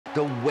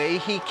The way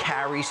he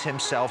carries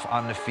himself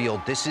on the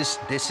field, this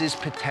is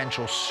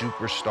potential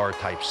superstar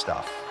type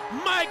stuff.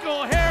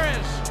 Michael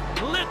Harris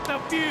lit the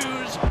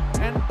fuse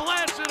and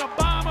blasted a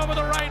bomb over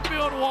the right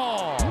field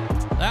wall.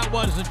 That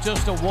wasn't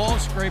just a wall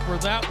scraper,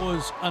 that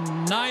was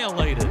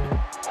annihilated.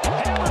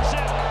 Hammers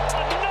it,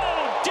 a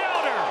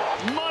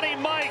no-doubter. Money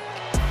Mike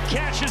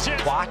cashes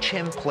it. Watch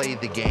him play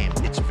the game.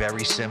 It's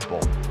very simple.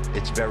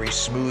 It's very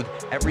smooth.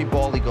 Every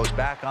ball he goes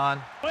back on.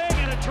 Swing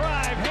and a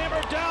drive,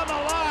 hammered down the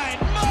line.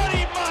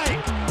 Money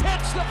Mike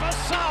hits the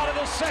facade of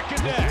the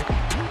second deck.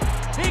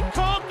 He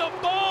caught the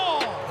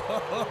ball.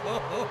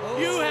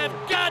 You have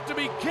got to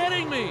be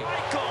kidding me.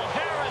 Michael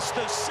Harris,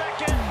 the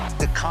second.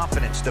 The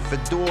confidence, the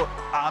fedora,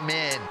 I'm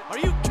in. Are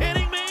you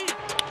kidding me?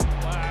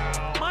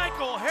 Wow.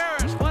 Michael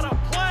Harris, what a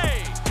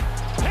play.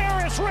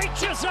 Harris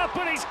reaches up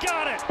and he's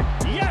got it.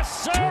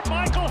 Yes, sir.